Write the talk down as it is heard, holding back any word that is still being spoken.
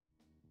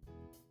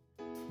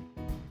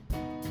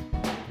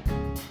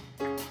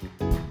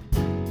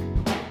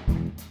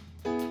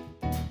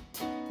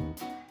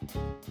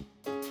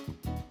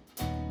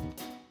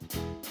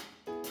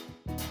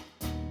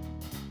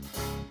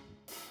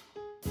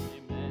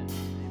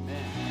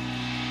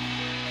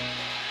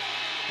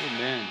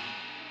Amen.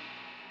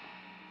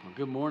 Well,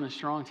 good morning,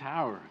 Strong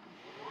Tower.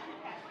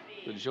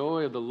 The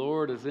joy of the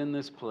Lord is in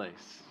this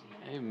place.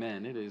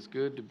 Amen. It is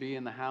good to be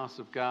in the house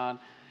of God.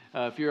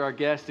 If you're our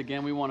guest,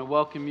 again, we want to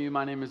welcome you.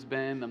 My name is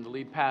Ben. I'm the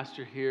lead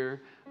pastor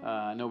here.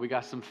 I know we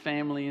got some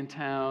family in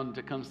town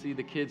to come see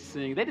the kids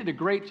sing. They did a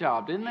great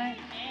job, didn't they?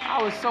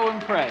 I was so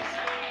impressed.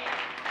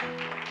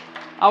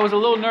 I was a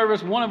little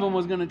nervous. One of them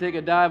was going to take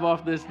a dive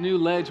off this new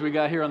ledge we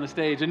got here on the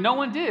stage, and no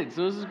one did.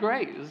 So this is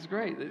great. This is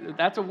great.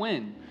 That's a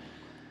win.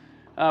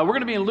 We're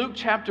going to be in Luke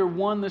chapter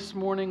 1 this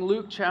morning.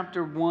 Luke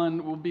chapter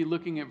 1, we'll be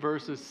looking at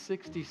verses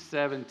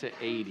 67 to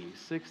 80.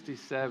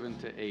 67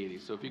 to 80.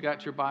 So if you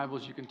got your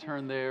Bibles, you can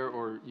turn there,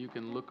 or you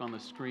can look on the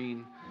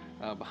screen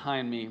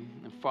behind me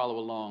and follow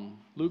along.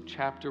 Luke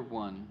chapter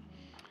 1.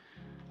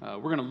 We're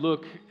going to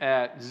look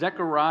at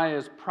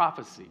Zechariah's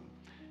prophecy.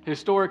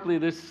 Historically,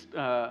 this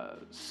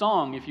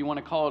song, if you want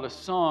to call it a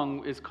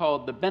song, is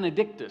called the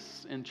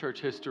Benedictus in church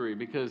history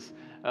because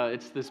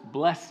it's this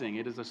blessing.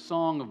 It is a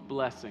song of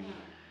blessing.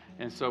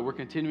 And so we're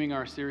continuing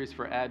our series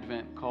for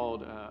Advent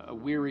called A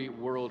Weary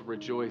World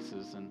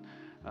Rejoices. And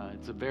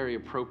it's a very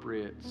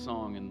appropriate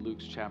song in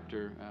Luke's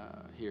chapter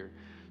here.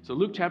 So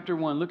Luke chapter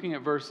 1, looking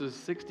at verses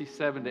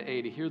 67 to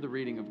 80, hear the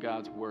reading of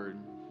God's word.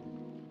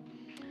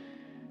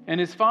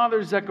 And his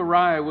father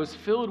Zechariah was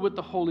filled with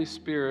the Holy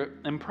Spirit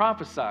and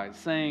prophesied,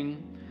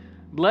 saying,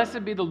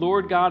 "Blessed be the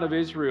Lord God of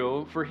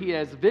Israel, for he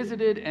has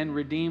visited and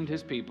redeemed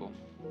his people,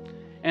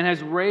 and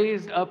has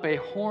raised up a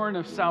horn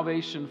of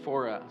salvation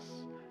for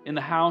us in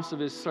the house of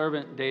his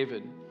servant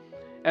David,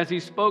 as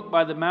he spoke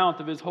by the mouth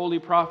of his holy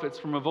prophets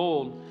from of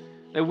old,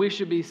 that we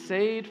should be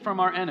saved from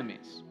our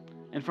enemies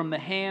and from the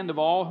hand of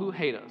all who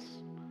hate us,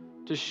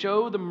 to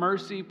show the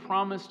mercy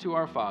promised to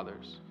our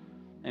fathers,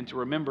 and to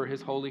remember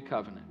his holy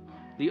covenant,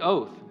 the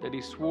oath that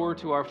he swore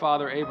to our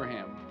father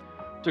Abraham,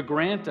 to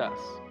grant us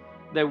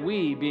that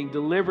we, being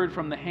delivered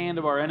from the hand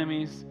of our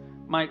enemies,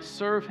 might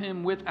serve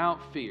him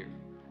without fear,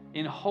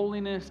 in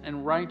holiness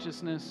and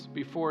righteousness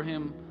before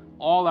him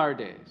all our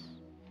days.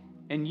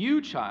 And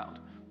you, child,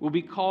 will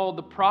be called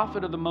the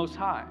prophet of the Most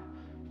High,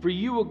 for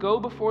you will go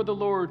before the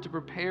Lord to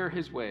prepare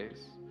his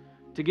ways,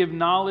 to give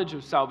knowledge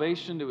of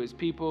salvation to his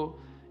people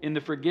in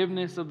the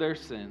forgiveness of their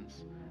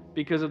sins,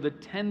 because of the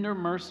tender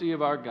mercy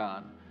of our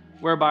God,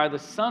 whereby the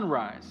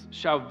sunrise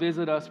shall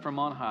visit us from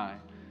on high,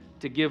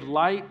 to give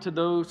light to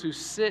those who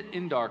sit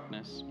in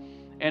darkness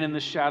and in the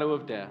shadow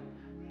of death,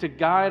 to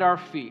guide our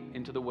feet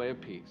into the way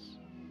of peace.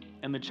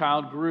 And the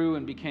child grew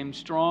and became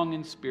strong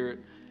in spirit,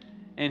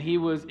 and he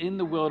was in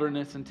the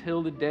wilderness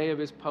until the day of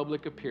his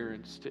public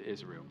appearance to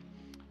Israel."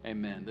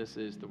 Amen. This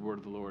is the word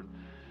of the Lord.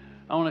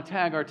 I want to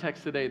tag our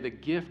text today, the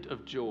gift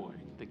of joy.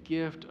 The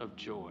gift of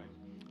joy.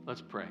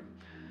 Let's pray.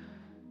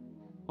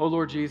 Oh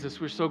Lord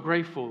Jesus, we're so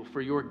grateful for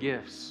your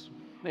gifts.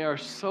 They are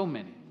so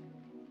many.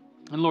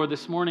 And Lord,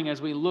 this morning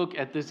as we look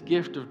at this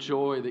gift of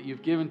joy that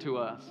you've given to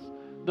us,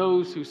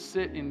 those who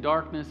sit in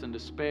darkness and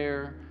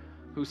despair,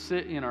 who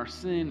sit in our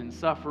sin and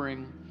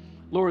suffering,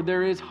 Lord,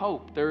 there is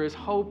hope. There is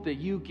hope that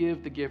you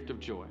give the gift of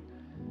joy.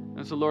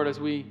 And so, Lord, as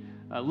we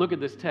look at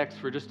this text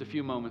for just a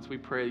few moments, we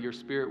pray your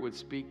Spirit would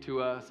speak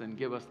to us and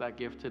give us that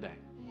gift today.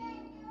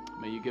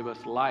 May you give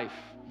us life.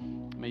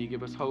 May you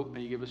give us hope.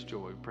 May you give us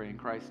joy. We pray in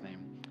Christ's name.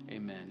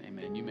 Amen.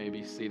 Amen. You may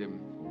be seated.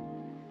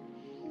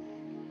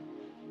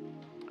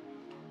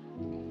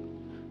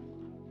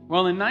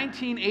 Well, in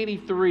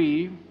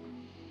 1983,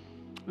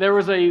 there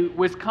was a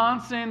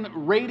Wisconsin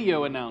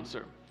radio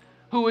announcer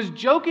who was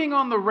joking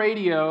on the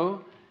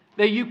radio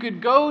that you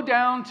could go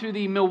down to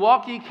the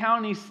Milwaukee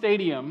County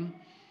Stadium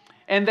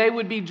and they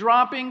would be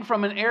dropping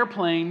from an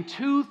airplane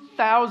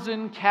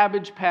 2,000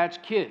 Cabbage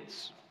Patch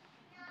Kids.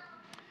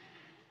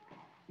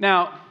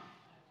 Now,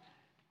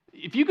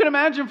 if you could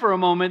imagine for a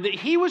moment that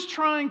he was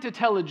trying to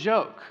tell a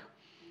joke,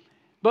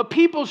 but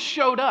people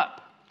showed up.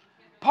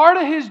 Part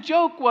of his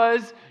joke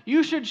was,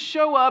 you should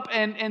show up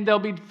and they'll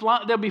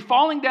be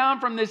falling down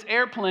from this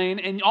airplane,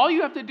 and all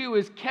you have to do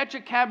is catch a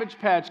Cabbage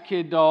Patch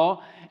Kid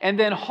doll and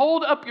then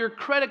hold up your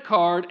credit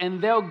card and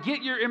they'll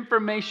get your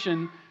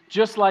information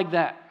just like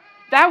that.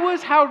 That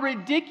was how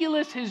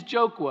ridiculous his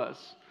joke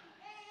was.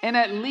 And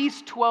at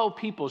least 12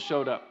 people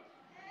showed up.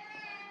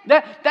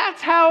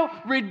 That's how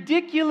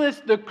ridiculous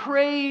the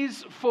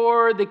craze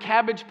for the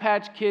Cabbage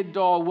Patch Kid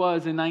doll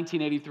was in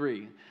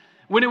 1983.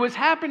 When it was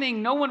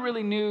happening, no one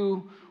really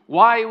knew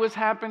why it was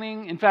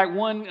happening. In fact,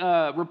 one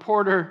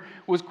reporter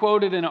was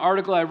quoted in an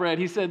article I read.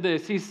 He said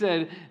this. He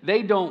said,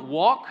 "They don't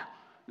walk,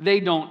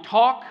 they don't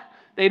talk,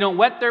 they don't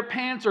wet their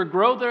pants or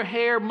grow their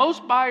hair.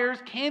 Most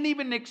buyers can't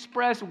even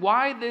express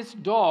why this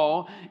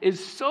doll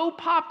is so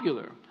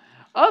popular.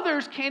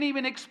 Others can't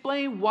even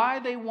explain why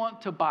they want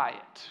to buy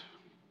it."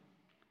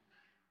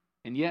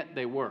 And yet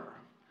they were.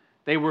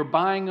 They were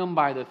buying them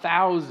by the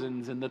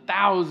thousands and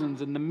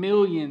the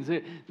millions.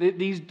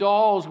 These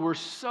dolls were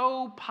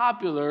so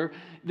popular,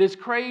 this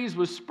craze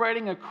was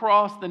spreading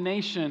across the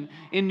nation.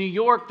 In New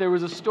York, there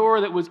was a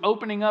store that was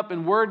opening up,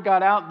 and word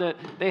got out that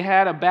they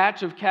had a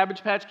batch of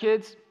Cabbage Patch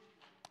Kids.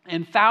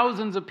 And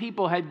thousands of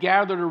people had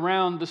gathered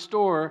around the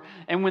store.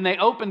 And when they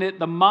opened it,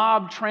 the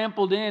mob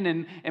trampled in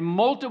and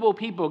multiple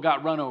people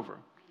got run over.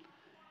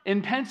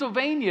 In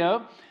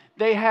Pennsylvania,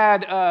 they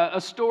had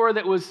a store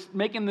that was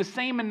making the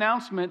same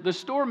announcement. The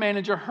store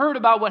manager heard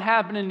about what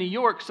happened in New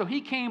York, so he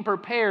came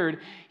prepared.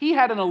 He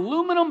had an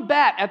aluminum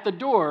bat at the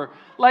door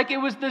like it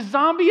was the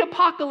zombie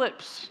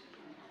apocalypse.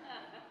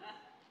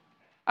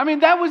 I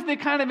mean, that was the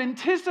kind of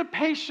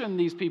anticipation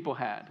these people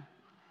had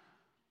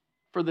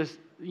for this,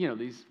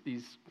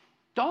 these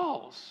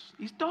dolls.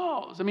 These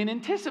dolls. I mean,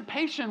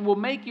 anticipation will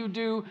make you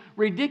do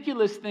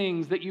ridiculous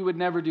things that you would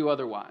never do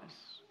otherwise.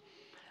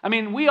 I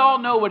mean, we all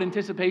know what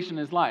anticipation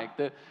is like.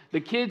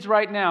 The kids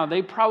right now,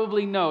 they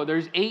probably know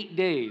there's 8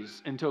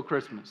 days until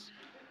Christmas.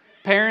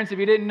 Parents, if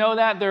you didn't know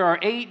that, there are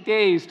 8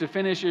 days to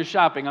finish your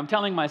shopping. I'm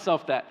telling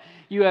myself that.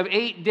 You have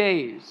 8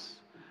 days.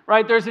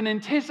 Right? There's an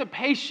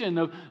anticipation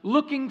of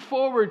looking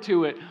forward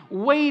to it,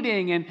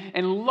 waiting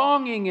and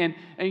longing.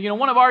 And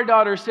one of our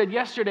daughters said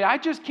yesterday, I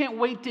just can't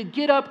wait to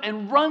get up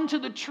and run to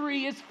the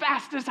tree as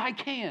fast as I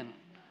can.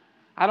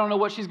 I don't know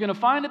what she's going to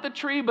find at the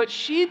tree, but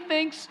she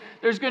thinks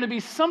there's going to be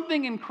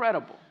something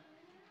incredible.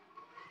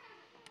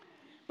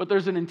 But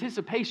there's an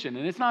anticipation,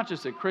 and it's not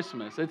just at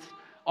Christmas. It's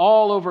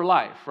all over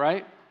life,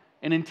 right?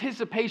 An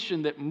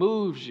anticipation that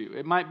moves you.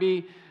 It might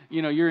be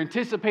you're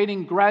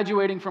anticipating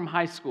graduating from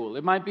high school.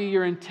 It might be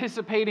you're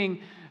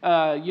anticipating,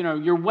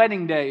 your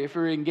wedding day if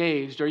you're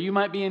engaged. Or you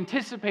might be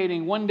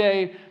anticipating one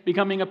day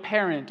becoming a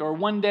parent, or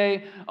one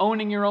day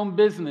owning your own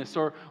business,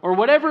 or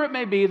whatever it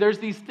may be. There's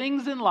these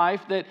things in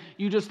life that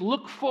you just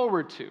look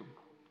forward to.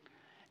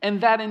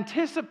 And that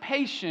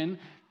anticipation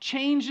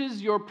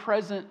changes your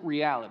present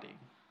reality.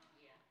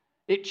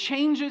 It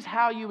changes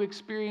how you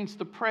experience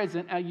the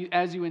present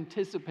as you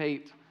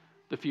anticipate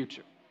the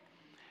future.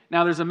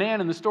 Now, there's a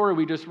man in the story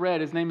we just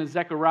read. His name is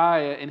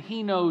Zechariah, and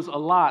he knows a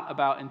lot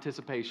about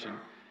anticipation.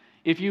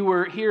 If you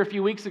were here a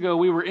few weeks ago,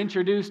 we were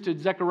introduced to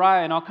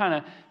Zechariah, and I'll kind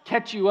of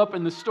catch you up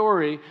in the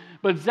story.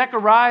 But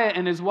Zechariah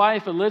and his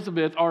wife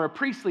Elizabeth are a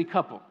priestly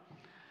couple.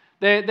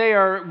 They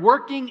are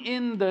working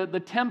in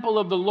the temple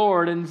of the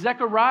Lord, and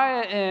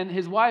Zechariah and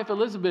his wife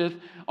Elizabeth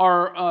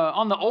are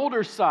on the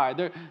older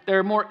side.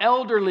 They're more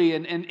elderly,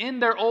 and in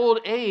their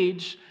old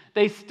age,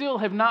 they still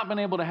have not been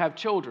able to have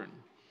children.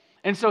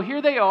 And so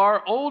here they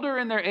are, older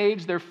in their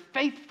age, they're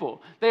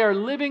faithful. They are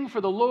living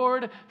for the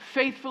Lord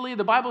faithfully.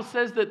 The Bible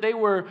says that they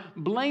were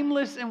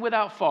blameless and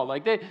without fault.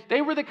 Like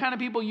they were the kind of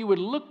people you would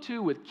look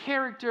to with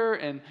character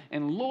and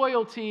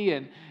loyalty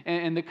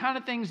and the kind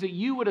of things that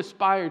you would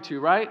aspire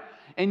to, right?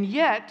 And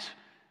yet,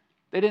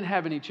 they didn't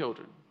have any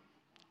children.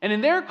 And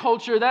in their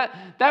culture,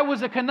 that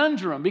was a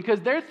conundrum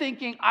because they're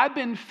thinking, I've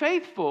been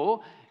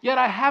faithful, yet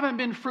I haven't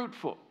been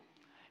fruitful.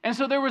 And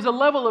so there was a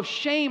level of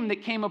shame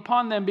that came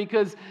upon them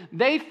because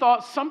they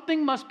thought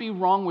something must be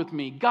wrong with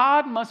me.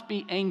 God must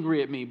be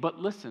angry at me. But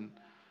listen,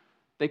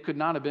 they could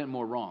not have been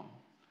more wrong.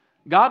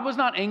 God was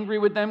not angry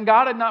with them.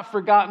 God had not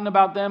forgotten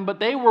about them, but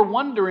they were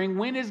wondering,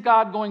 when is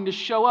God going to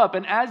show up?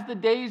 And as the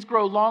days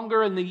grow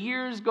longer and the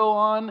years go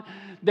on,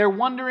 they're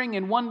wondering.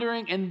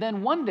 And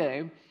then one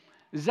day,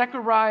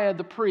 Zechariah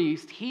the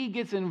priest, he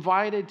gets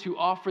invited to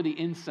offer the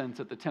incense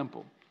at the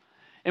temple.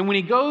 And when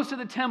he goes to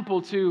the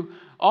temple to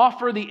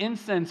offer the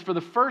incense for the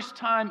first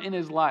time in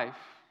his life,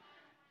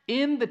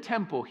 in the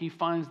temple, he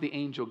finds the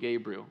angel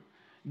Gabriel.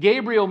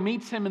 Gabriel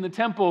meets him in the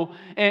temple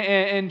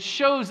and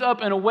shows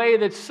up in a way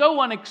that's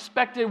so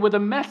unexpected with a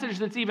message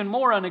that's even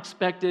more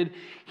unexpected.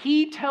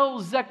 He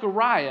tells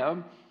Zechariah,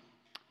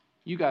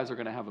 you guys are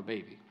going to have a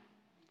baby.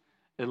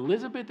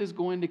 Elizabeth is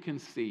going to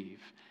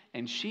conceive,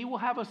 and she will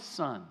have a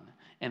son,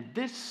 and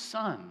this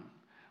son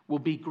will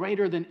be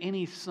greater than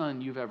any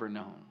son you've ever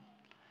known.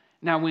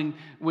 Now,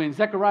 when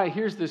Zechariah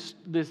hears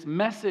this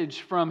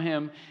message from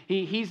him,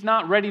 he's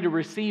not ready to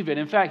receive it.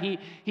 In fact,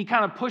 he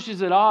kind of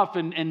pushes it off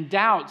and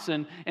doubts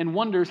and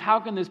wonders,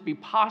 how can this be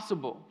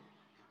possible?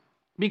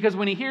 Because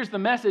when he hears the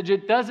message,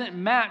 it doesn't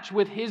match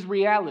with his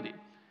reality.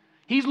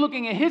 He's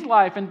looking at his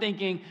life and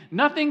thinking,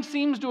 nothing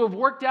seems to have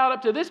worked out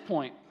up to this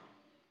point.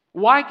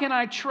 Why can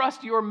I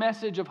trust your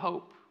message of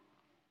hope?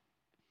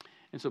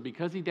 And so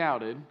because he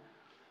doubted,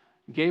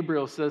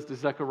 Gabriel says to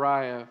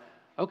Zechariah,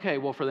 okay,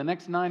 well, for the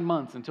next 9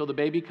 months until the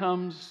baby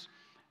comes,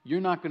 you're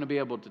not going to be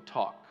able to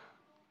talk.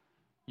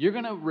 You're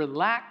going to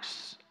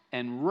relax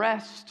and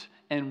rest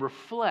and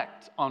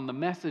reflect on the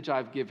message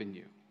I've given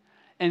you.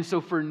 And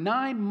so for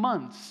 9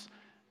 months,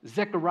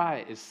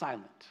 Zechariah is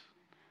silent.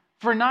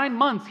 For 9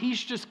 months,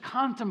 he's just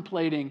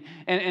contemplating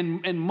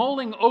and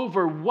mulling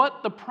over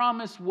what the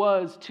promise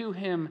was to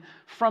him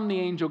from the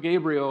angel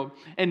Gabriel.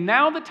 And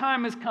now the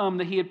time has come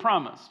that he had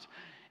promised.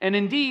 And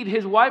indeed,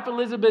 his wife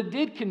Elizabeth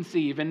did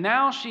conceive, and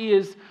now she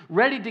is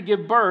ready to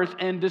give birth.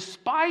 And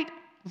despite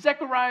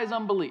Zechariah's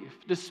unbelief,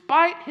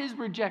 despite his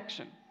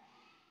rejection,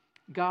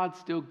 God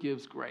still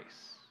gives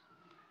grace.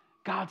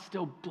 God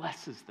still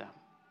blesses them.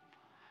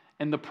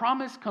 And the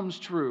promise comes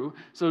true.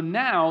 So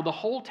now the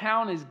whole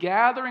town is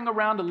gathering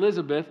around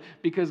Elizabeth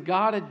because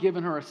God had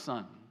given her a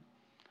son.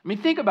 I mean,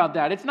 think about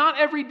that. It's not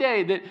every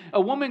day that a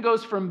woman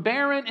goes from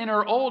barren in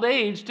her old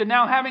age to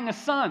now having a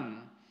son.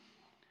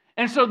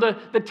 And so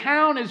the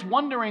town is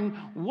wondering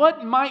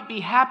what might be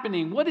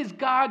happening. What is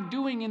God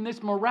doing in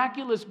this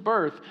miraculous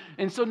birth?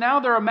 And so now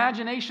their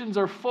imaginations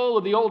are full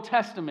of the Old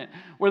Testament,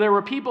 where there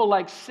were people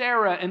like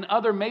Sarah and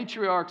other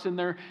matriarchs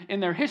in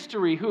their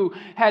history who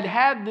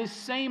had this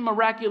same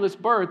miraculous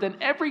birth. And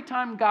every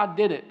time God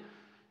did it,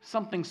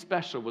 something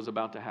special was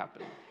about to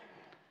happen.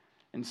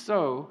 And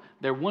so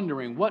they're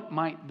wondering, what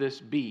might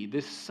this be?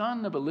 This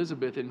son of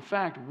Elizabeth, in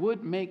fact,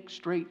 would make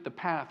straight the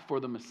path for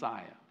the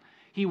Messiah.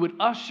 He would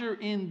usher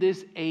in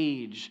this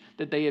age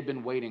that they had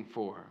been waiting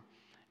for.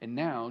 And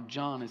now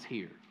John is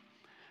here.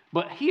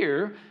 But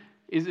here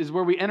is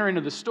where we enter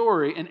into the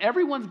story, and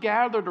everyone's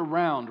gathered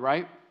around,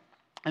 right?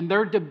 And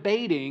they're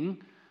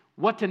debating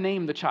what to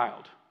name the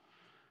child.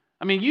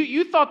 I mean,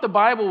 you thought the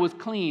Bible was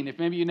clean, if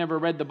maybe you never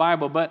read the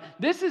Bible, but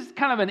this is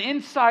kind of an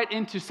insight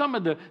into some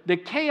of the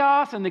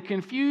chaos and the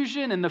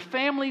confusion and the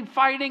family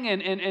fighting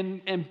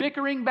and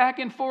bickering back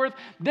and forth.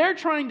 They're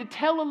trying to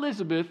tell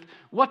Elizabeth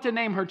what to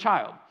name her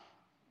child.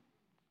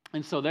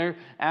 And so they're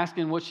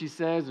asking what she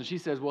says, and she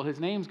says, well, his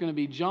name's going to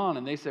be John.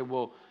 And they say,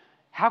 well,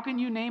 how can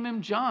you name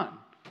him John?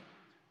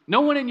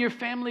 No one in your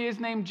family is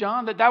named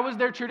John. That was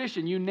their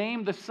tradition. You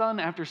name the son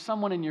after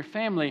someone in your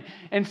family.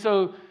 And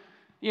so,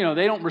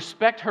 they don't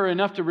respect her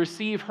enough to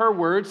receive her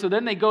word. So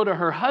then they go to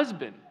her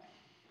husband,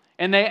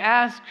 and they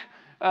ask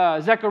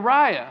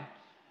Zechariah.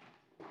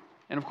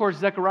 And of course,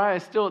 Zechariah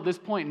still at this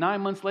point,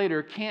 9 months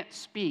later, can't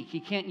speak. He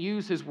can't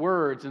use his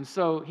words. And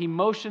so he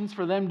motions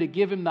for them to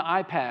give him the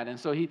iPad. And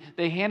so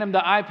they hand him the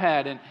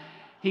iPad, and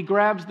he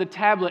grabs the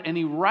tablet and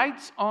he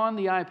writes on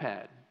the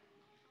iPad,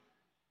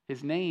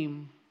 his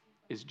name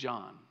is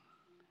John.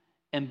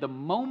 And the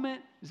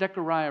moment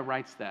Zechariah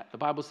writes that, the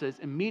Bible says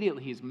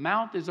immediately his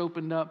mouth is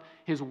opened up,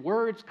 his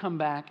words come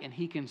back, and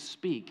he can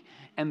speak.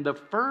 And the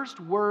first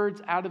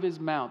words out of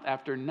his mouth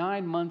after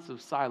 9 months of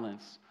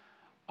silence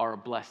are a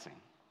blessing.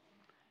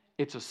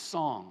 It's a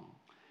song.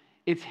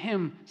 It's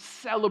him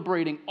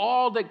celebrating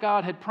all that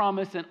God had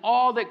promised and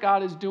all that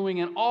God is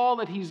doing and all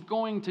that he's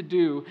going to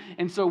do.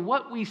 And so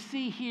what we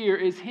see here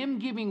is him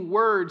giving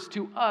words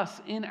to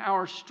us in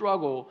our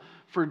struggle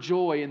for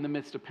joy in the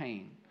midst of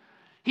pain.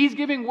 He's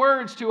giving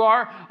words to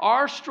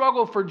our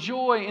struggle for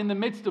joy in the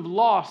midst of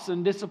loss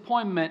and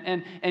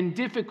disappointment and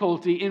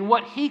difficulty in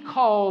what he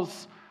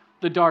calls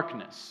the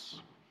darkness.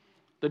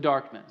 The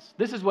darkness.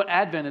 This is what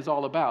Advent is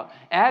all about.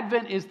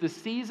 Advent is the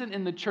season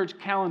in the church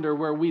calendar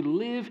where we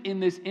live in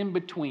this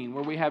in-between,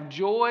 where we have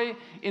joy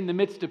in the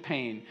midst of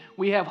pain.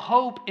 We have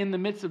hope in the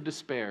midst of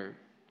despair.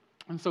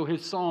 And so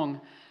his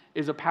song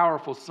is a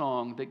powerful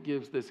song that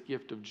gives this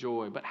gift of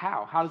joy. But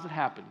how? How does it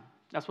happen?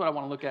 That's what I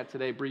want to look at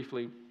today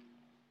briefly.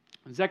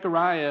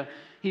 Zechariah,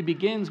 he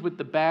begins with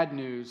the bad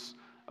news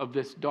of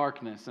this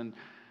darkness. And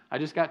I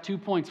just got 2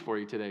 points for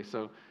you today,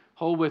 so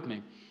hold with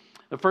me.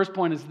 The first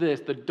point is this,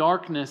 the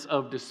darkness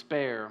of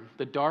despair.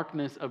 The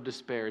darkness of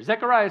despair.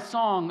 Zechariah's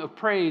song of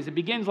praise, it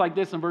begins like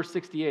this in verse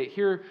 68.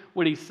 Hear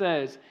what he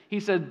says. He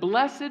says,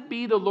 "Blessed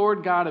be the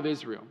Lord God of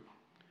Israel,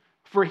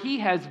 for he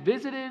has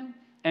visited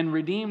and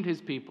redeemed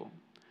his people,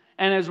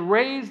 and has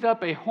raised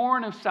up a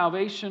horn of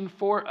salvation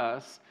for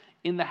us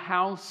in the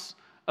house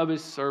of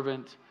his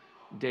servant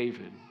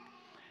David."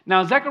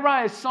 Now,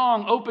 Zechariah's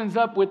song opens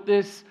up with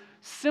this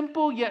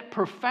simple yet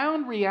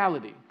profound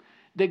reality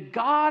that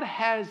God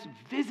has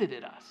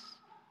visited us.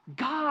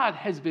 God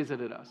has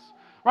visited us,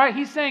 right?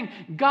 He's saying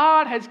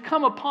God has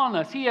come upon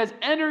us. He has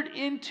entered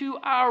into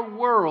our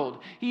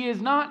world. He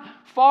is not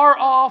far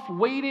off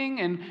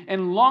waiting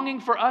and longing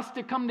for us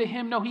to come to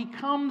him. No, he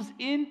comes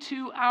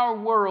into our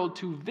world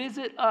to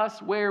visit us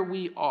where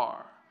we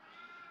are.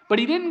 But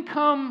he didn't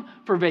come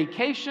for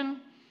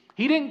vacation.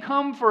 He didn't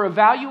come for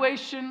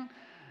evaluation.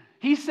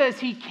 He says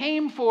he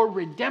came for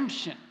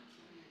redemption.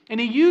 And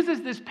he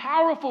uses this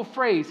powerful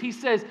phrase. He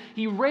says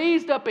he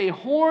raised up a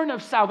horn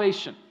of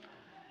salvation.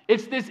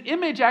 It's this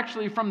image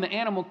actually from the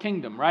animal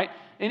kingdom, right?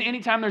 And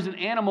anytime there's an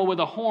animal with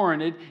a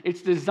horn,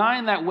 it's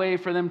designed that way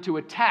for them to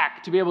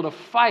attack, to be able to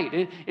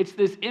fight. It's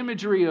this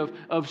imagery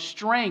of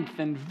strength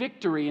and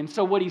victory. And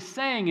so what he's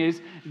saying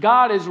is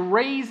God is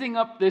raising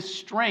up this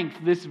strength,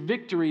 this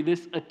victory,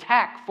 this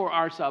attack for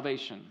our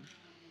salvation.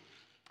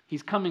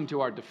 He's coming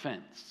to our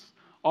defense.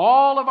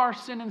 All of our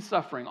sin and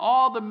suffering,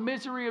 all the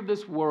misery of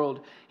this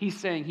world, he's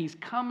saying he's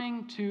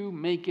coming to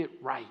make it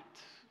right.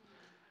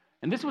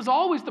 And this was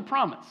always the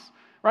promise,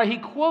 right?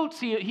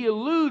 He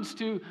alludes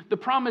to the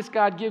promise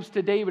God gives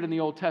to David in the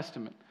Old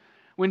Testament.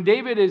 When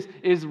David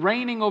is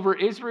reigning over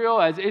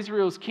Israel as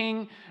Israel's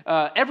king,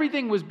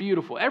 everything was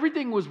beautiful.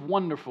 Everything was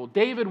wonderful.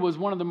 David was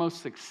one of the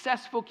most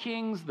successful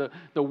kings.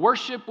 The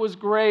worship was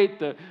great.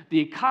 The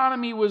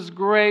economy was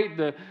great.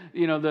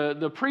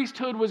 The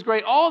priesthood was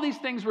great. All these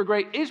things were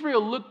great.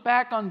 Israel looked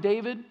back on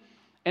David,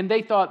 and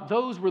they thought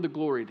those were the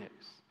glory days.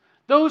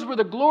 Those were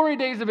the glory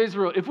days of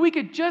Israel. If we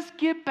could just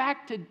get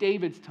back to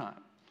David's time.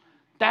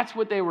 That's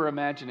what they were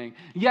imagining.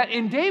 Yet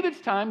in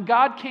David's time,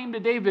 God came to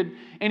David,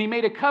 and he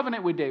made a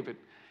covenant with David.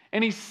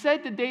 And he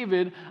said to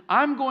David,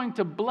 I'm going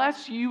to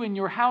bless you and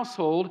your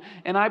household,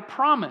 and I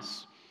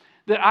promise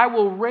that I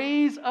will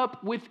raise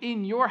up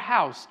within your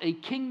house a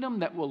kingdom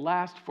that will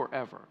last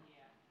forever.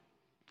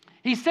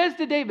 He says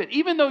to David,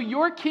 even though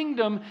your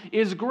kingdom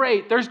is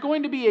great, there's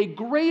going to be a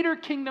greater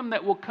kingdom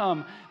that will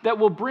come that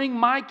will bring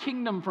my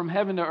kingdom from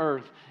heaven to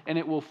earth, and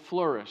it will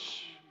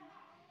flourish.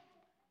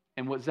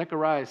 And what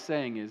Zechariah is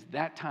saying is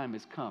that time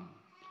has come.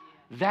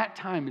 That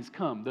time has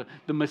come.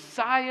 The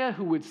Messiah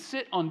who would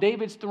sit on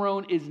David's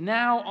throne is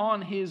now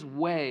on his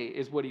way,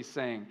 is what he's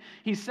saying.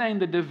 He's saying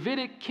the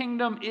Davidic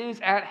kingdom is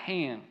at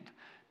hand.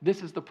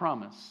 This is the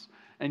promise.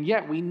 And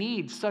yet we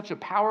need such a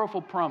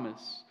powerful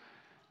promise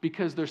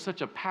because there's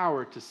such a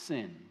power to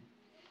sin.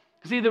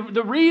 See,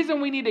 the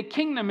reason we need a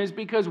kingdom is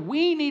because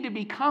we need to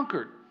be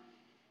conquered.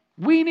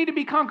 We need to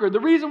be conquered. The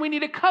reason we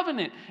need a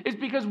covenant is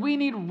because we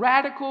need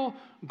radical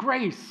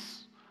grace.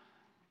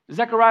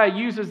 Zechariah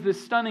uses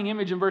this stunning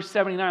image in verse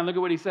 79. Look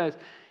at what he says.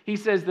 He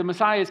says the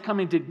Messiah is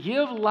coming to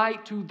give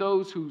light to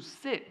those who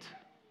sit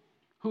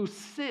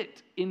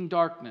in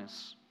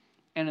darkness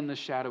and in the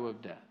shadow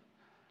of death.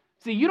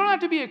 See, you don't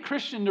have to be a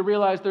Christian to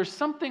realize there's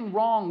something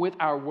wrong with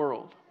our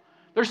world.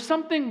 There's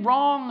something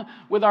wrong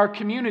with our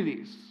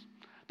communities.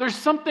 There's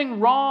something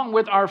wrong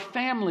with our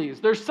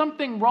families. There's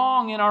something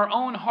wrong in our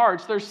own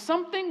hearts. There's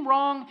something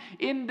wrong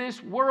in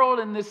this world,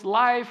 in this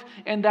life,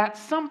 and that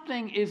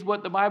something is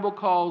what the Bible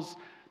calls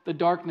the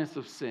darkness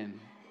of sin.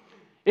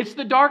 It's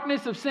the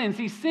darkness of sin.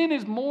 See, sin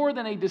is more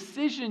than a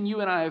decision you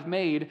and I have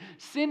made.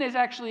 Sin is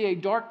actually a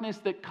darkness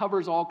that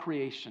covers all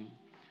creation.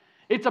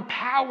 It's a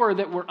power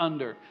that we're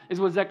under, is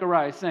what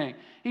Zechariah is saying.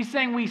 He's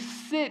saying we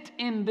sit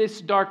in this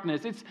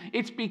darkness.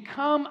 It's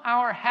become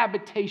our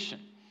habitation.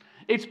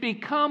 It's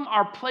become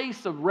our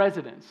place of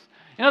residence.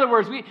 In other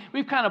words,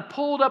 we've kind of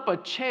pulled up a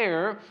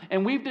chair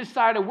and we've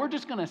decided we're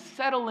just going to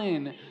settle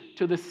in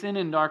to the sin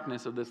and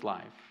darkness of this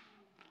life.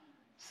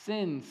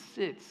 Sin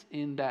sits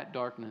in that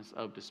darkness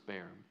of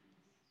despair.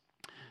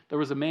 There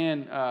was a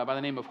man by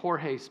the name of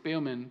Jorge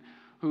Spielman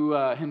who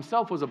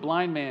himself was a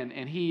blind man,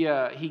 and he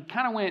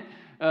kind of went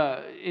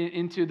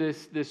into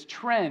this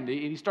trend.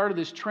 He started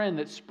this trend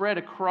that spread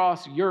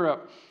across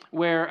Europe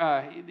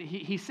where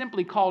he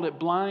simply called it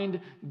blind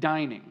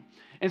dining.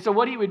 And so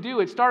what he would do,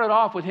 it started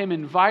off with him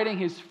inviting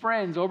his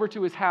friends over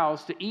to his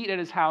house to eat at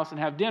his house and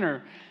have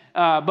dinner.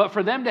 But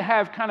for them to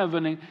have kind of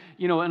an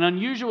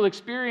unusual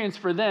experience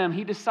for them,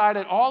 he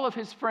decided all of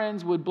his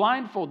friends would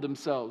blindfold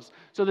themselves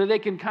so that they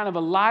can kind of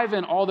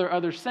enliven all their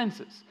other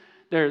senses.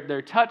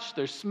 Their touch,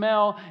 their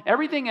smell,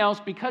 everything else,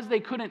 because they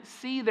couldn't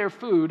see their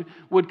food,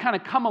 would kind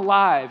of come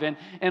alive.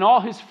 And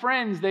all his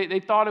friends, they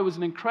thought it was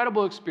an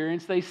incredible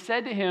experience. They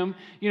said to him,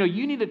 you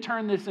need to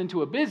turn this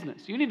into a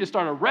business. You need to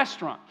start a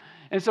restaurant.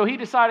 And so he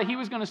decided he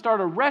was going to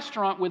start a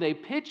restaurant with a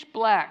pitch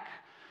black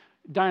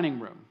dining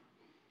room.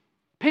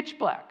 Pitch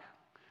black.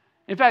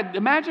 In fact,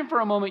 imagine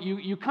for a moment,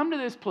 you come to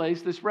this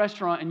place, this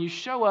restaurant, and you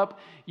show up,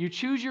 you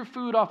choose your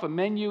food off a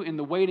menu in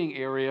the waiting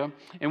area,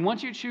 and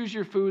once you choose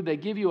your food, they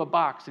give you a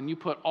box, and you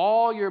put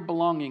all your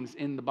belongings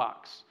in the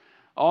box.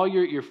 All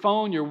your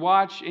phone, your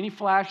watch, any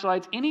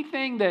flashlights,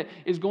 anything that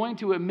is going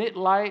to emit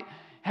light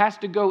has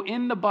to go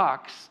in the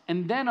box,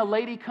 and then a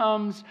lady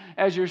comes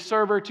as your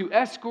server to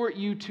escort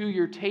you to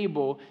your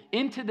table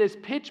into this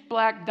pitch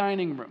black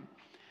dining room.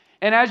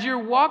 And as you're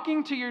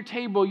walking to your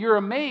table, you're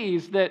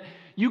amazed that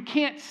you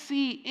can't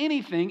see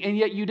anything, and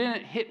yet you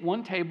didn't hit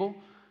one table.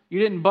 You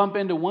didn't bump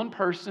into one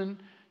person.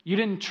 You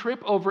didn't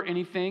trip over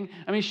anything.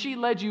 I mean, she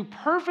led you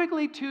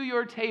perfectly to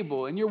your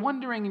table, and you're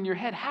wondering in your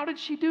head, how did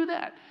she do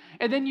that?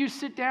 And then you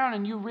sit down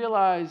and you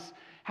realize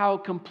how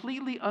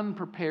completely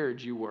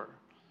unprepared you were.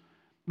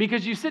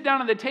 Because you sit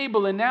down at the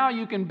table, and now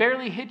you can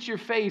barely hit your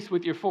face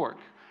with your fork.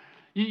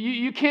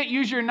 You can't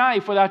use your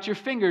knife without your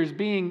fingers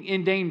being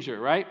in danger,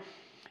 right?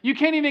 You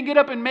can't even get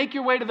up and make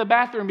your way to the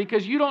bathroom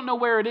because you don't know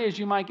where it is.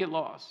 You might get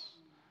lost.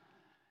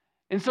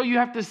 And so you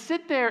have to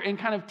sit there and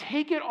kind of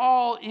take it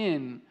all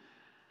in.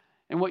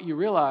 And what you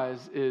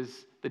realize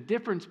is the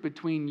difference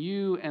between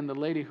you and the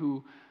lady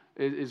who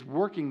is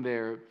working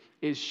there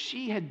is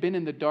she had been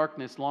in the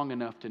darkness long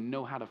enough to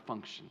know how to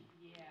function.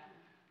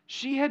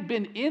 She had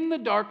been in the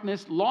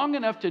darkness long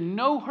enough to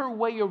know her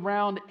way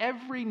around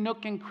every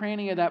nook and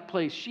cranny of that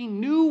place. She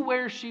knew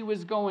where she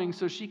was going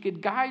so she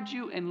could guide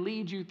you and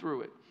lead you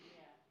through it.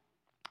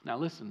 Now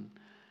listen,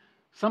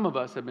 some of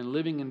us have been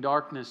living in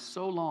darkness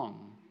so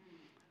long,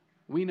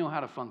 we know how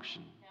to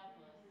function.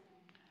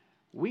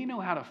 We know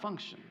how to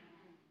function.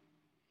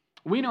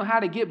 We know how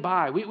to get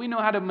by. We know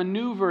how to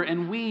maneuver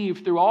and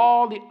weave through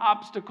all the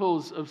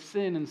obstacles of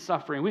sin and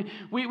suffering.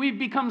 We've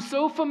become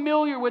so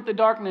familiar with the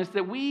darkness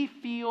that we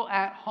feel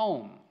at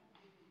home.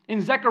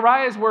 In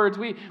Zechariah's words,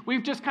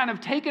 we've just kind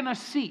of taken a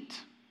seat.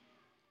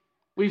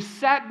 We've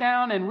sat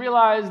down and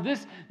realized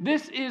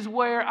this is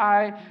where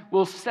I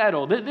will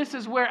settle. This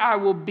is where I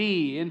will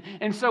be.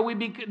 And so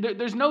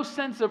there's no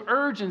sense of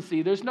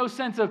urgency. There's no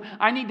sense of,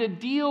 I need to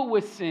deal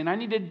with sin. I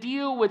need to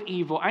deal with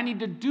evil. I need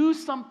to do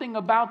something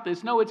about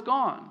this. No, it's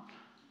gone.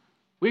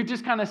 We've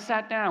just kind of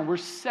sat down. We're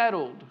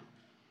settled.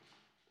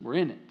 We're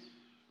in it.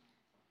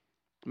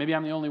 Maybe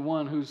I'm the only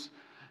one who's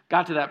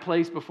got to that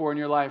place before in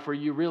your life where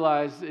you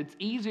realize it's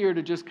easier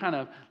to just kind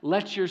of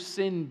let your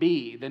sin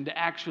be than to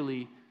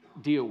actually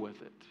deal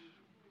with it.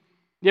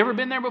 You ever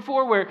been there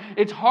before where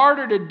it's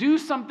harder to do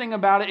something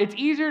about it? It's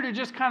easier to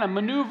just kind of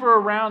maneuver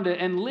around it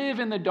and live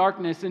in the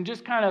darkness and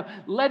just kind of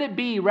let it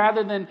be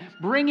rather than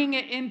bringing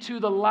it into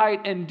the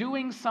light and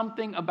doing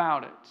something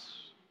about it.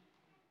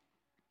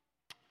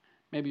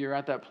 Maybe you're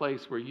at that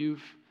place where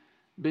you've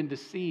been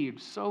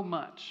deceived so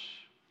much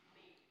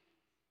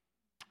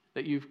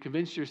that you've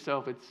convinced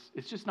yourself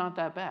it's just not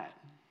that bad.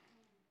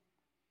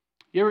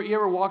 You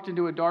ever walked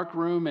into a dark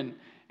room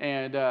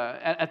and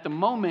at the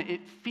moment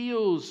it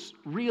feels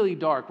really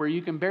dark where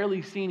you can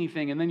barely see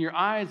anything, and then your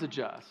eyes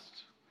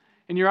adjust.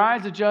 And your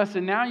eyes adjust,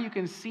 and now you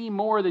can see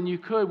more than you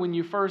could when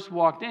you first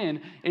walked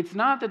in. It's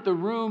not that the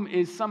room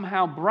is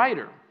somehow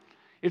brighter.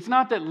 It's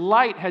not that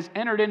light has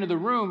entered into the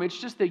room. It's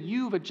just that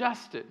you've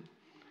adjusted.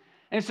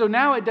 And so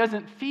now it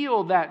doesn't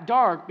feel that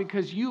dark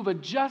because you've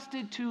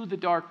adjusted to the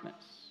darkness.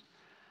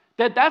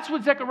 That's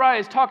what Zechariah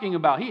is talking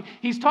about.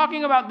 He's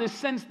talking about this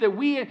sense that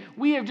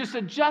we have just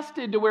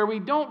adjusted to where we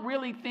don't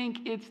really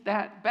think it's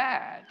that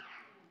bad.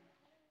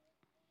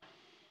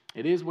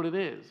 It is what it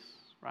is,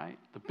 right?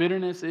 The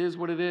bitterness is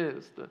what it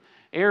is. The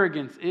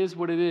arrogance is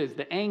what it is.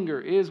 The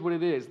anger is what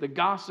it is. The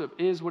gossip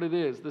is what it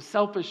is. The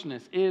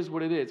selfishness is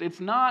what it is.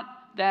 It's not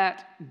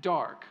that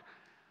dark.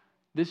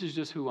 This is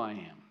just who I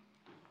am.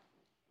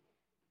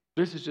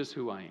 This is just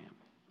who I am.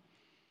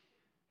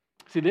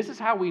 See, this is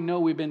how we know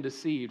we've been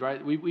deceived,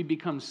 right? We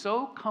become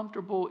so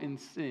comfortable in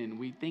sin,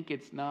 we think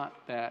it's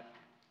not that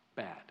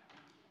bad.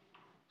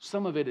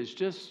 Some of it is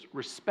just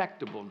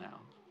respectable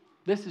now.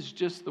 This is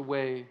just the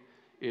way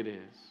it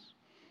is.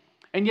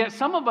 And yet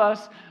some of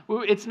us,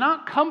 it's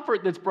not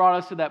comfort that's brought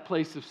us to that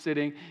place of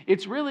sitting.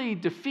 It's really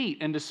defeat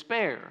and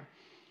despair.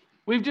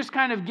 We've just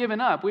kind of given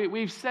up.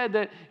 We've said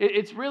that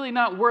it's really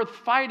not worth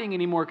fighting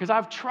anymore because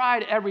I've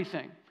tried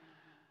everything.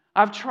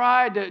 I've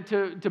tried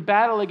to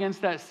battle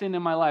against that sin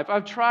in my life.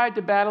 I've tried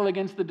to battle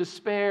against the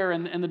despair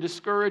and the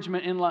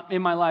discouragement in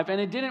my life,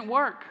 and it didn't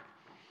work.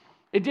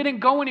 It didn't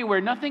go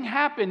anywhere. Nothing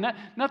happened.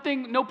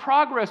 No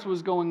progress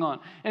was going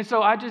on. And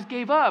so I just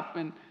gave up.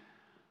 And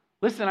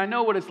listen, I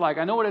know what it's like.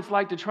 I know what it's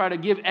like to try to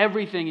give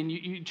everything, and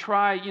you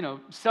try,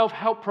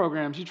 self-help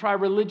programs. You try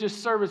religious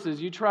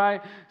services. You try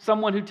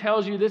someone who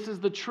tells you this is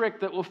the trick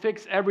that will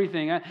fix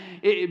everything.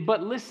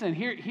 But listen,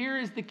 here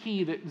is the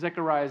key that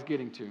Zechariah is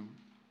getting to.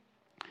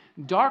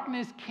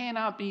 Darkness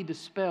cannot be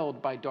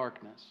dispelled by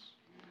darkness.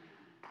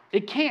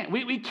 It can't.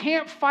 We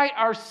can't fight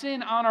our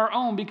sin on our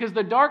own because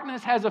the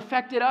darkness has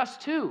affected us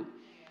too.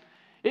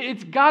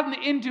 It's gotten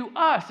into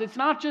us. It's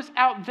not just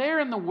out there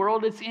in the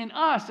world, it's in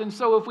us. And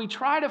so if we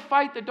try to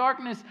fight the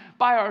darkness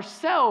by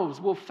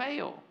ourselves, we'll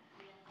fail.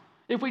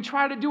 If we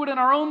try to do it in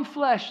our own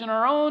flesh, in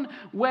our own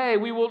way,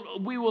 we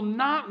will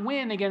not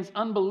win against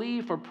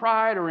unbelief or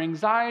pride or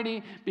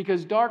anxiety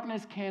because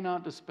darkness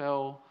cannot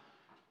dispel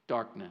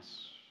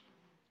darkness.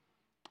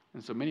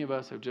 And so many of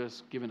us have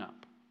just given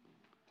up.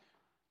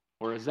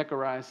 Or as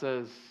Zechariah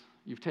says,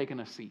 you've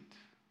taken a seat.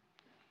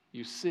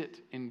 You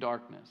sit in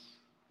darkness,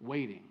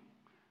 waiting,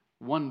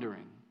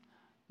 wondering,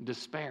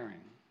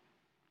 despairing.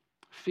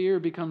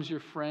 Fear becomes your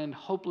friend.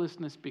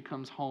 Hopelessness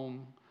becomes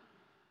home.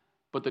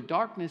 But the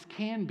darkness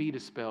can be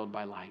dispelled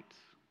by light.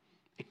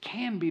 It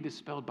can be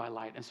dispelled by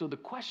light. And so the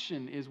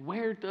question is,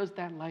 where does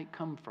that light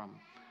come from?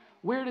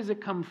 Where does it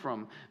come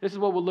from? This is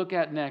what we'll look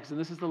at next, and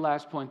this is the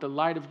last point, the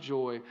light of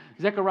joy.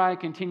 Zechariah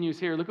continues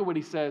here. Look at what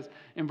he says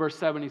in verse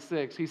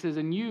 76. He says,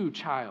 and you,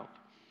 child,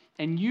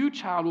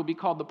 will be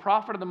called the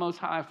prophet of the Most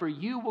High, for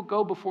you will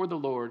go before the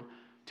Lord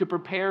to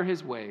prepare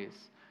his ways,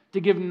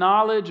 to give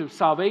knowledge of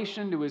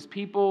salvation to his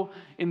people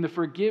in the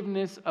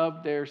forgiveness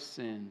of their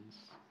sins.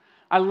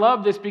 I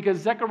love this because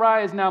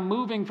Zechariah is now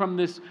moving from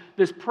this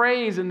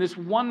praise and this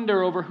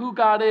wonder over who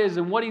God is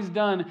and what he's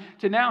done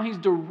to now he's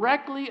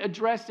directly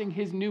addressing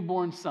his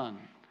newborn son.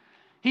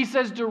 He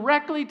says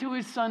directly to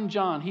his son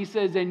John, he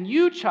says, and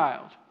you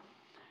child,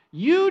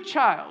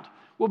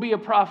 will be a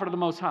prophet of the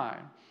Most High.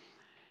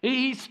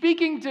 He's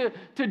speaking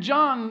to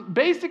John,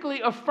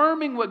 basically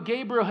affirming what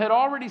Gabriel had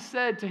already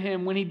said to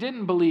him when he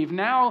didn't believe.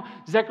 Now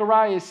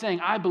Zechariah is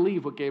saying, I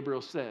believe what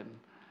Gabriel said.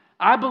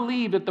 I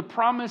believe that the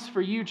promise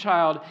for you,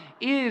 child,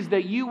 is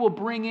that you will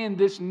bring in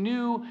this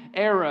new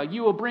era.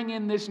 You will bring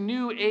in this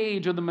new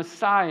age of the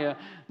Messiah.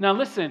 Now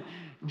listen,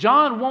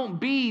 John won't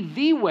be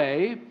the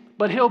way,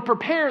 but he'll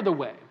prepare the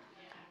way.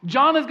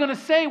 John is going to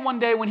say one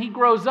day when he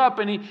grows up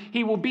and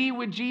he will be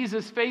with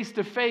Jesus face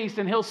to face,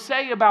 and he'll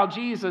say about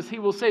Jesus, he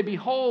will say,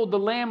 behold, the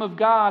Lamb of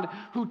God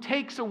who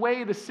takes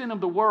away the sin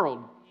of the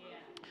world.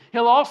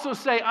 He'll also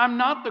say, I'm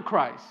not the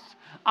Christ.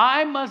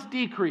 I must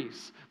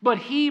decrease, but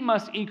he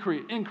must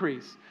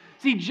increase.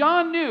 See,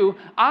 John knew,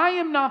 I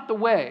am not the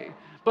way,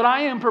 but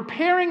I am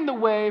preparing the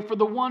way for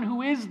the one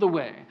who is the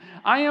way.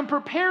 I am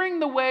preparing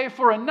the way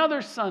for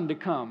another son to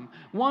come,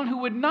 one who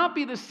would not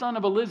be the son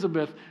of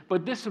Elizabeth,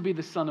 but this would be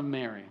the son of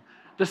Mary.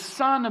 the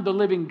Son of the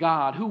living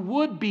God, who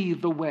would be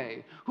the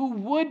way, who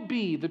would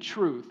be the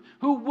truth,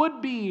 who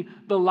would be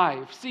the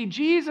life. See,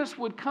 Jesus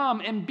would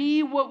come and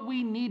be what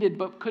we needed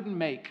but couldn't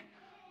make,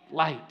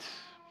 light.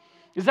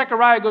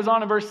 Zechariah goes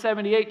on in verse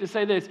 78 to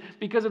say this,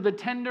 because of the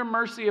tender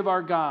mercy of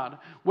our God,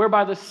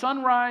 whereby the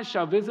sunrise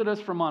shall visit us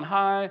from on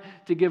high,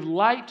 to give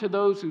light to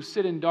those who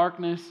sit in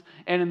darkness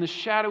and in the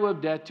shadow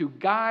of death, to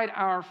guide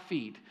our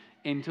feet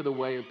into the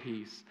way of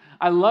peace.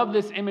 I love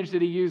this image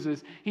that he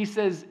uses. He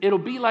says, it'll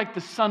be like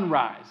the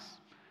sunrise.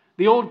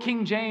 The old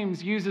King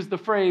James uses the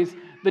phrase,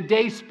 the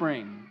day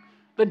spring.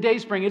 The day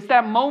spring. It's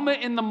that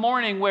moment in the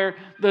morning where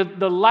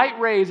the light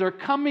rays are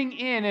coming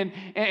in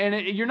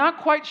and you're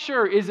not quite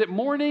sure, is it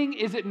morning,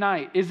 is it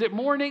night? Is it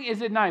morning,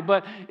 is it night?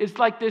 But it's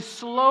like this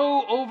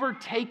slow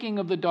overtaking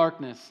of the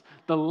darkness.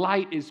 The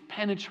light is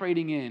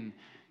penetrating in.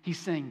 He's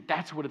saying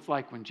that's what it's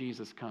like when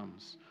Jesus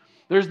comes.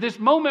 There's this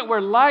moment where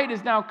light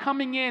is now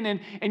coming in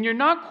and you're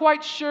not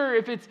quite sure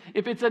if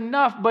it's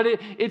enough, but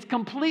it's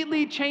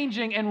completely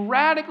changing and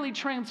radically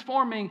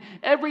transforming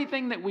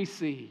everything that we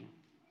see.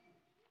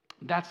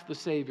 That's the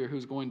Savior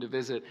who's going to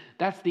visit.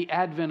 That's the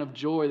advent of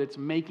joy that's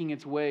making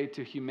its way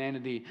to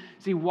humanity.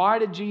 See, why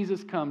did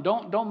Jesus come?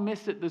 Don't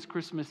miss it this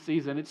Christmas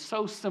season. It's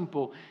so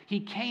simple. He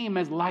came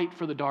as light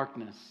for the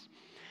darkness.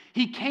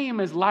 He came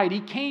as light.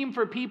 He came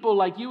for people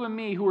like you and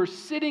me who are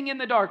sitting in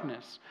the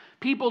darkness.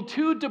 People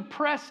too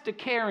depressed to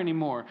care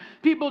anymore.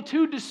 People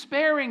too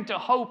despairing to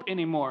hope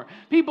anymore.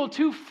 People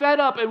too fed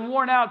up and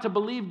worn out to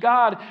believe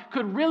God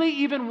could really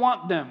even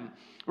want them.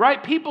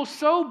 Right? People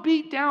so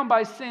beat down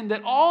by sin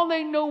that all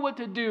they know what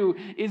to do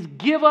is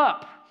give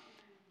up.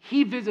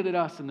 He visited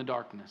us in the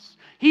darkness.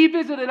 He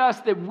visited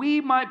us that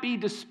we might be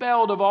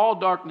dispelled of all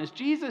darkness.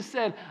 Jesus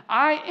said,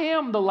 I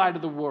am the light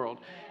of the world.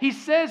 He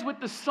says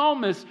with the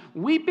psalmist,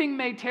 weeping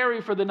may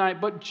tarry for the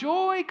night, but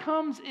joy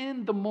comes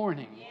in the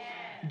morning.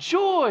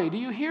 Joy, do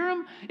you hear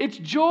him? It's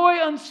joy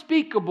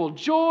unspeakable,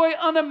 joy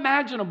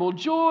unimaginable,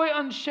 joy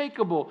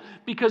unshakable,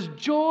 because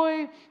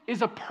joy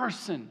is a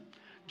person.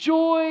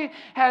 Joy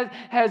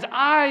has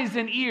eyes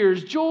and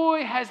ears.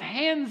 Joy has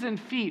hands and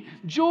feet.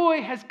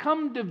 Joy has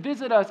come to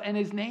visit us, and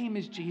his name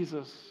is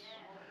Jesus.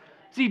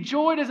 See,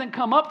 joy doesn't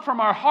come up from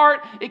our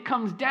heart. It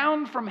comes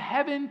down from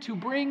heaven to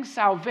bring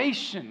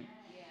salvation.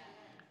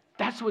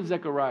 That's what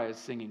Zechariah is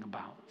singing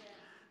about.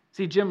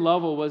 See, Jim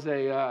Lovell was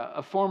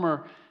a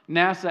former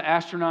NASA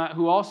astronaut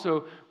who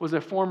also was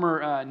a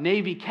former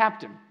Navy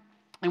captain.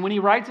 And when he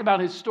writes about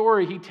his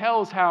story, he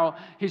tells how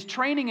his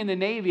training in the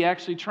Navy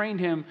actually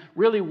trained him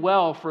really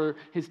well for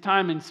his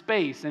time in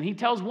space. And he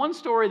tells one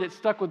story that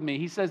stuck with me.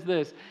 He says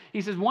this. He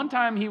says one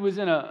time he was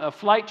in a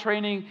flight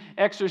training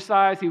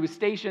exercise. He was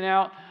stationed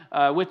out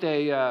with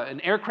an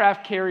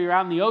aircraft carrier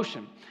out in the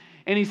ocean.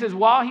 And he says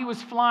while he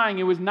was flying,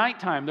 it was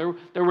nighttime.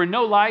 There were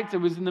no lights.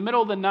 It was in the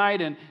middle of the night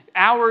and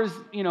hours,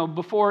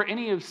 before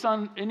any of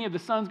the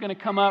sun's going to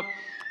come up.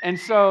 And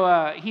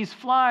so he's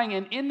flying,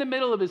 and in the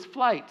middle of his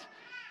flight,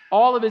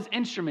 all of his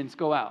instruments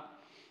go out.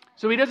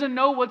 So he doesn't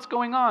know what's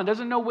going on,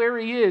 doesn't know where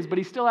he is, but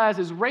he still has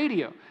his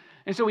radio.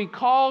 And so he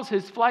calls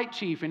his flight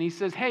chief and he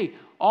says, hey,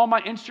 all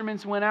my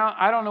instruments went out.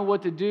 I don't know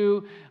what to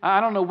do.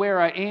 I don't know where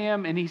I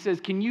am. And he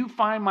says, can you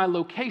find my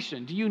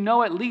location? Do you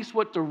know at least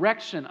what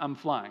direction I'm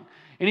flying?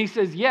 And he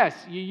says, yes,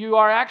 you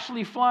are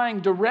actually flying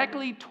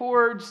directly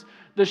towards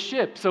the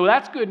ship. So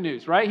that's good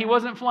news, right? He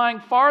wasn't flying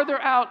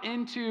farther out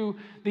into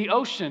the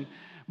ocean.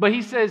 But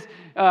he says,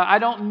 I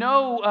don't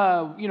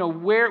know,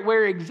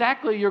 where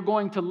exactly you're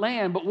going to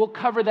land, but we'll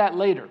cover that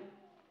later.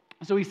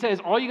 So he says,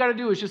 all you got to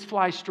do is just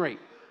fly straight.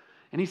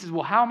 And he says,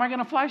 well, how am I going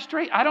to fly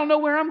straight? I don't know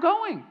where I'm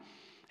going.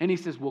 And he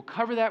says, we'll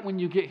cover that when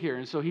you get here.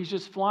 And so he's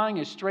just flying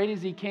as straight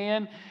as he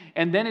can.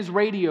 And then his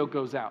radio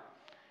goes out.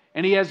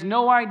 And he has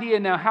no idea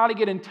now how to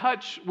get in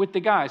touch with the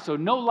guy. So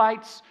no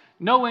lights,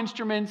 no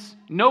instruments,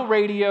 no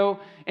radio.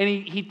 And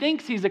he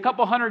thinks he's a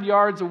couple hundred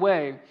yards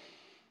away.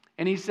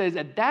 And he says,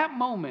 at that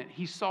moment,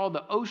 he saw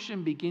the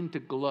ocean begin to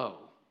glow.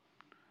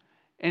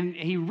 And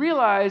he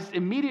realized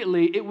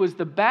immediately it was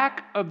the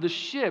back of the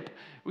ship.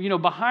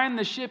 Behind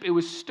the ship, it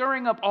was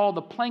stirring up all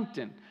the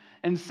plankton.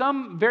 And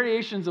some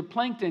variations of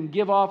plankton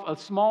give off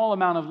a small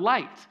amount of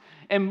light.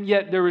 And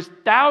yet there was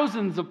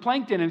thousands of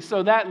plankton. And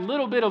so that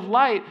little bit of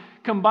light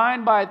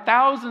combined by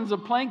thousands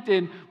of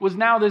plankton was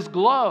now this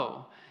glow.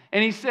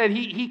 And he said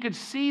he could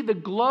see the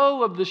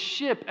glow of the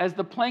ship as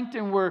the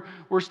plankton were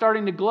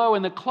starting to glow.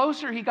 And the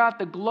closer he got,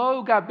 the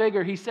glow got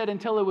bigger. He said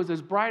until it was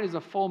as bright as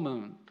a full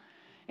moon.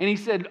 And he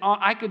said,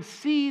 I could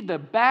see the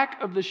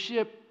back of the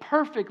ship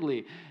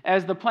perfectly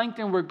as the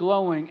plankton were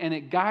glowing. And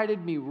it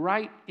guided me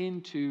right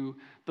into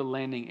the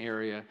landing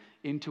area,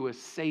 into a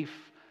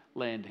safe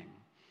landing.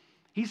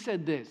 He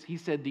said this. He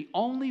said, the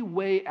only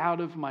way out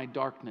of my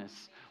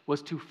darkness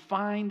was to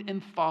find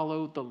and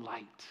follow the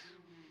light.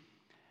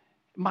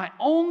 My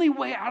only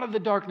way out of the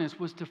darkness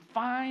was to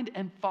find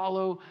and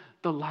follow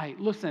the light.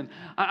 Listen,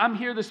 I'm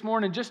here this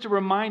morning just to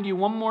remind you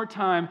one more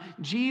time,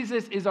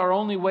 Jesus is our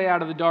only way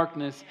out of the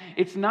darkness.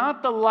 It's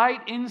not the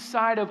light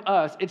inside of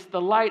us. It's the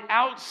light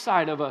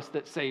outside of us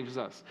that saves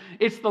us.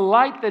 It's the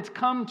light that's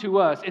come to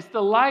us. It's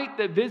the light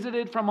that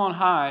visited from on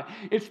high.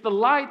 It's the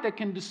light that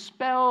can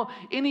dispel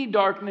any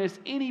darkness,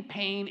 any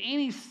pain,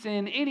 any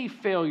sin, any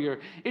failure.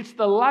 It's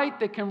the light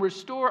that can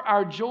restore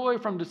our joy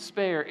from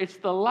despair. It's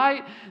the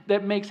light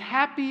that makes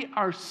happy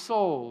our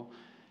soul.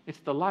 It's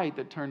the light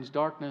that turns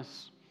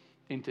darkness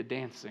into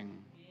dancing.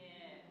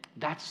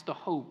 That's the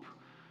hope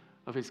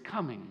of his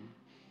coming.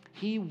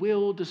 He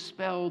will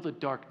dispel the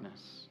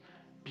darkness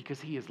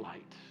because he is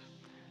light.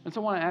 And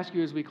so I want to ask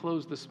you as we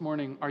close this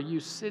morning, are you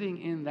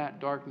sitting in that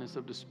darkness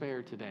of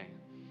despair today?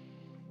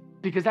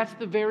 Because that's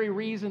the very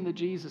reason that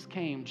Jesus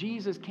came.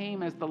 Jesus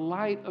came as the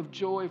light of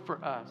joy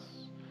for us.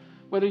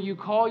 Whether you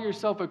call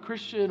yourself a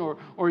Christian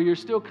or you're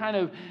still kind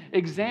of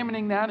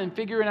examining that and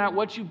figuring out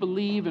what you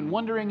believe and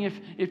wondering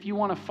if you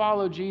want to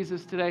follow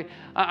Jesus today,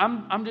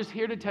 I'm just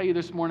here to tell you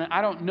this morning,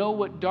 I don't know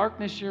what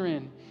darkness you're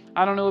in.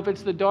 I don't know if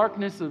it's the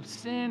darkness of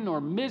sin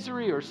or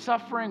misery or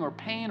suffering or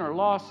pain or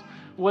loss,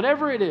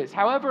 whatever it is.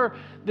 However,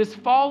 this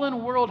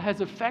fallen world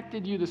has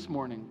affected you this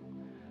morning.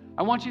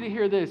 I want you to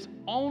hear this.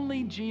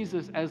 Only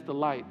Jesus as the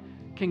light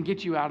can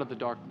get you out of the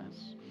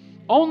darkness.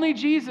 Only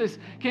Jesus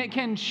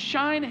can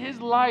shine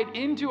his light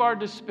into our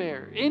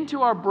despair,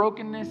 into our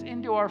brokenness,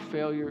 into our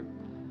failure,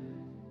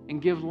 and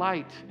give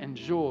light and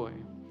joy.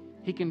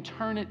 He can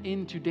turn it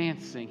into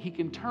dancing. He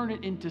can turn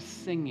it into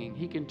singing.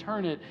 He can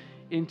turn it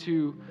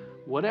into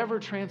whatever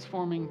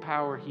transforming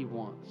power he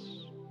wants.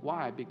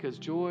 Why? Because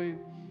joy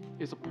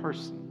is a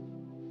person.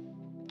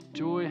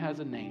 Joy has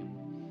a name.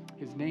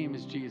 His name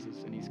is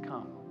Jesus, and he's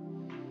come.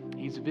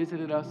 He's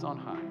visited us on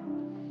high.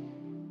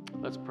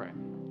 Let's pray.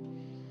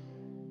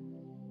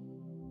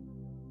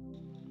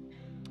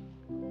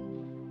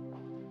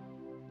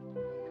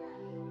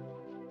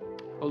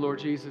 Oh Lord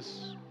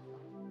Jesus,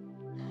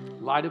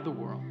 light of the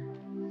world,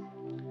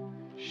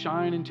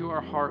 shine into our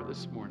heart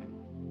this morning.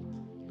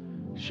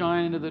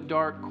 Shine into the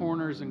dark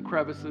corners and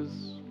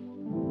crevices.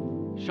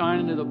 Shine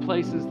into the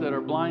places that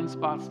are blind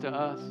spots to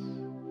us.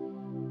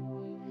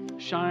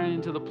 Shine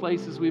into the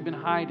places we've been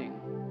hiding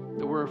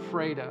that we're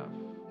afraid of.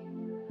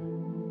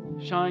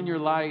 Shine your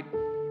light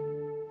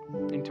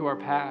into our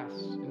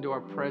past, into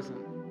our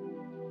present.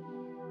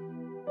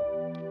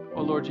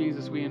 Oh Lord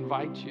Jesus, we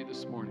invite you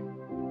this morning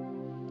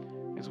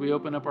as we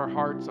open up our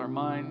hearts, our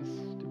minds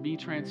to be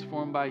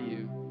transformed by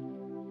you.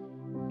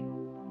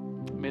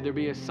 May there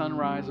be a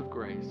sunrise of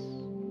grace.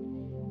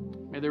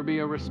 May there be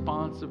a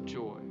response of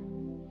joy.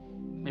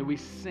 May we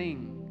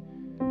sing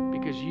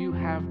because you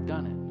have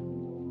done it.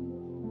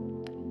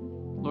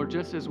 Lord,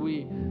 just as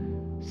we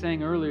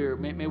sang earlier,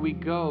 may we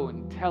go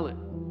and tell it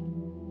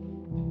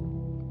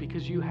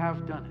because you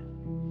have done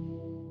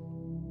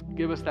it.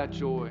 Give us that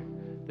joy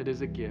that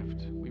is a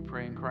gift. We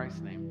pray in Christ's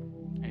name.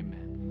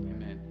 Amen.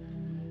 Amen.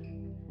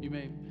 You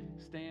may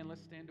stand.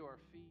 Let's stand to our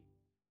feet.